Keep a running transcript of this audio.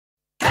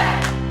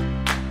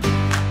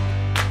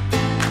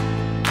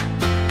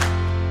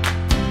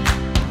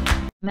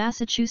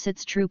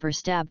Massachusetts trooper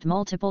stabbed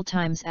multiple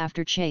times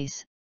after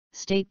chase,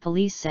 state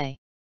police say.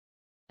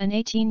 An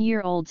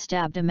 18-year-old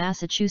stabbed a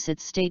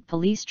Massachusetts State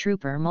Police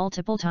trooper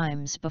multiple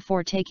times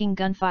before taking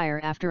gunfire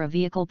after a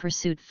vehicle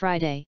pursuit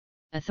Friday,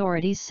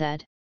 authorities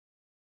said.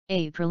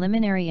 A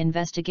preliminary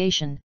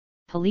investigation,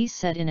 police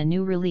said in a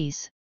new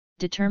release,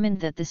 determined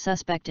that the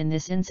suspect in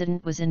this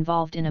incident was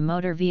involved in a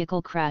motor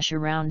vehicle crash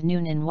around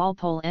noon in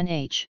Walpole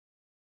NH.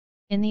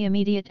 In the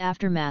immediate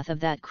aftermath of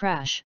that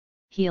crash,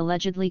 he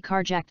allegedly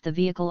carjacked the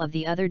vehicle of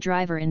the other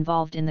driver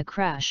involved in the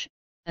crash,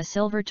 a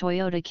silver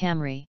Toyota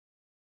Camry.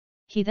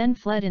 He then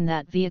fled in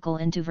that vehicle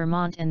into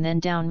Vermont and then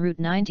down Route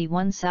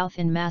 91 south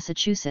in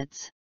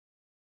Massachusetts.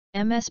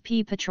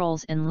 MSP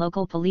patrols and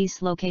local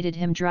police located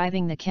him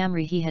driving the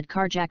Camry he had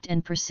carjacked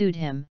and pursued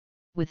him,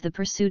 with the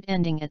pursuit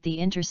ending at the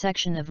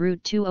intersection of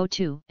Route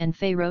 202 and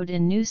Fay Road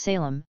in New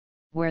Salem,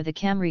 where the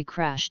Camry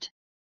crashed.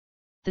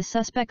 The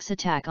suspect's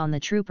attack on the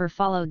trooper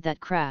followed that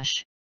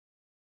crash.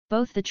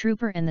 Both the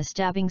trooper and the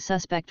stabbing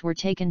suspect were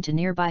taken to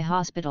nearby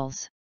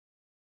hospitals.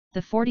 The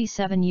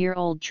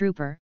 47-year-old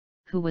trooper,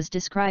 who was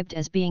described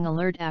as being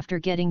alert after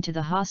getting to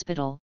the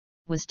hospital,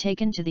 was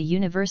taken to the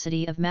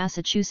University of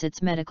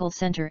Massachusetts Medical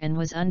Center and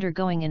was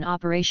undergoing an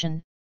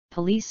operation,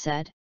 police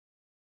said.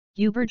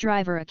 Uber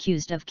driver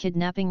accused of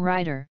kidnapping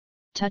rider,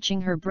 touching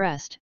her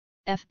breast,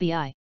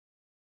 FBI.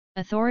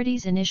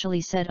 Authorities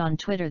initially said on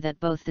Twitter that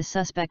both the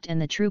suspect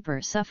and the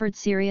trooper suffered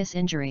serious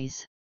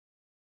injuries.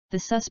 The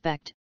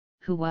suspect,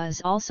 who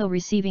was also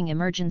receiving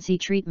emergency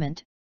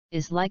treatment,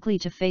 is likely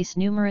to face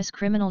numerous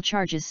criminal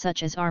charges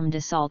such as armed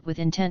assault with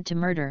intent to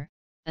murder,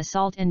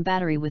 assault and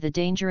battery with a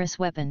dangerous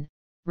weapon,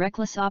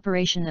 reckless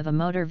operation of a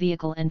motor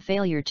vehicle and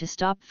failure to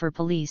stop for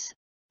police,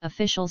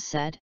 officials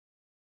said.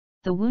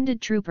 The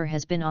wounded trooper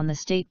has been on the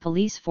state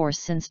police force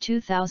since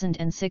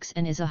 2006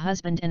 and is a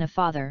husband and a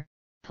father,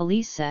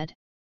 police said.